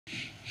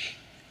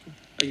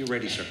Are you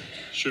ready, sir?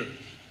 Sure.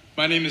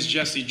 My name is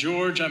Jesse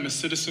George. I'm a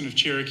citizen of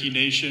Cherokee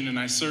Nation, and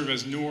I serve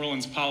as New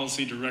Orleans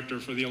Policy Director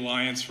for the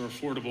Alliance for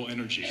Affordable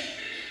Energy.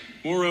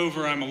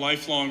 Moreover, I'm a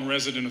lifelong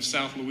resident of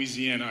South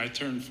Louisiana. I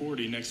turn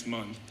 40 next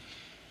month.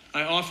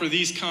 I offer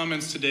these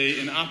comments today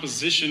in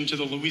opposition to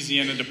the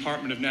Louisiana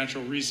Department of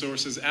Natural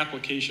Resources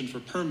application for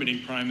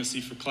permitting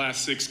primacy for Class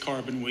 6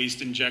 carbon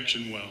waste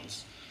injection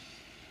wells.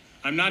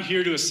 I'm not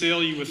here to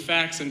assail you with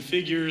facts and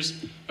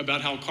figures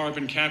about how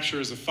carbon capture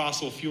is a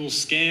fossil fuel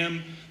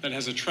scam that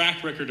has a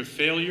track record of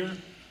failure,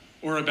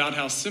 or about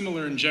how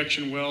similar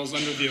injection wells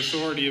under the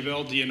authority of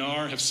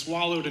LDNR have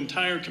swallowed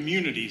entire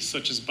communities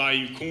such as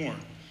Bayou Corn,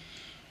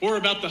 or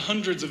about the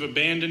hundreds of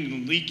abandoned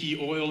and leaky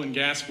oil and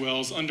gas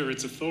wells under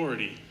its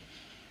authority,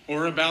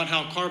 or about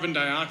how carbon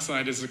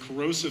dioxide is a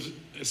corrosive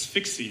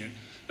asphyxiant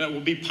that will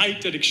be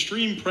piped at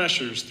extreme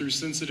pressures through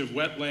sensitive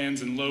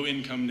wetlands and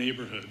low-income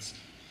neighborhoods.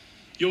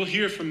 You'll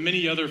hear from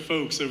many other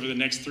folks over the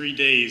next 3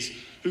 days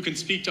who can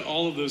speak to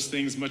all of those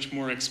things much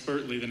more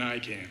expertly than I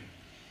can.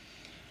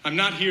 I'm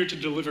not here to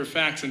deliver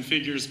facts and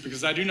figures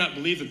because I do not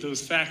believe that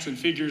those facts and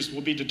figures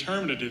will be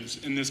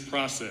determinatives in this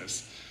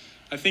process.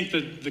 I think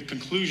that the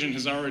conclusion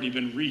has already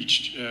been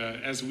reached,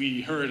 as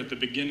we heard at the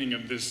beginning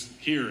of this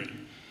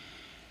hearing.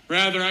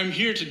 Rather, I'm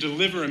here to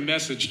deliver a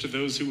message to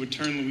those who would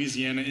turn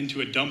Louisiana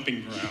into a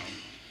dumping ground.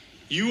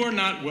 You are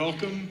not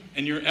welcome,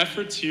 and your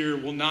efforts here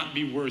will not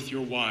be worth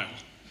your while.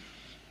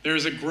 There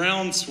is a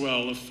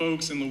groundswell of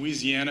folks in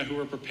Louisiana who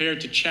are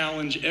prepared to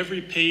challenge every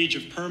page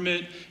of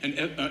permit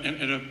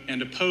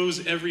and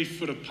oppose every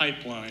foot of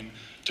pipeline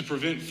to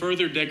prevent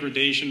further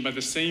degradation by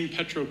the same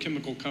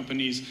petrochemical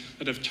companies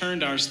that have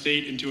turned our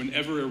state into an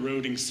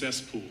ever-eroding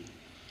cesspool.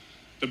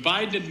 The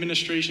Biden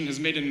administration has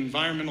made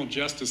environmental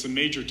justice a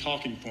major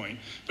talking point,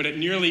 but at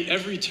nearly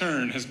every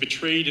turn has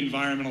betrayed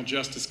environmental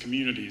justice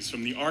communities,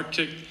 from the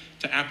Arctic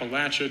to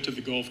Appalachia to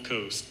the Gulf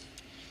Coast.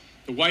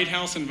 The White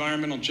House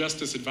Environmental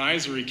Justice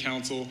Advisory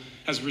Council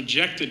has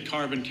rejected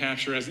carbon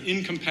capture as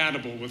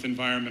incompatible with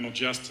environmental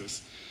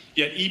justice.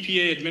 Yet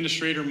EPA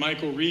Administrator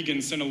Michael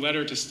Regan sent a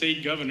letter to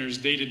state governors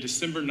dated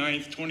December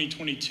 9th,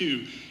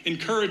 2022,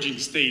 encouraging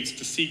states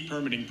to seek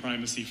permitting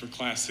primacy for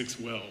Class 6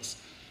 wells.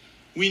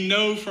 We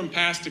know from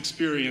past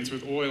experience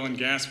with oil and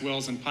gas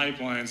wells and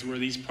pipelines where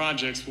these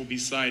projects will be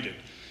sited: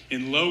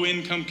 in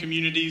low-income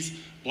communities,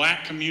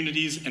 Black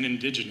communities, and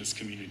indigenous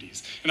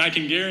communities. And I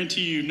can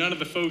guarantee you none of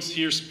the folks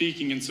here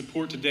speaking in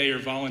support today are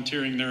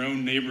volunteering their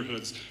own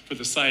neighborhoods for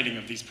the siting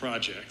of these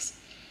projects.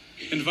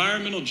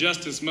 Environmental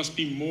justice must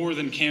be more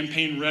than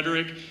campaign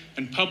rhetoric,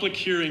 and public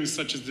hearings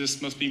such as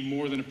this must be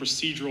more than a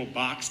procedural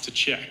box to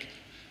check.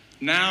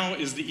 Now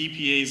is the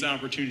EPA's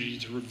opportunity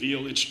to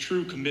reveal its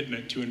true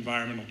commitment to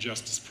environmental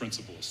justice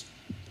principles.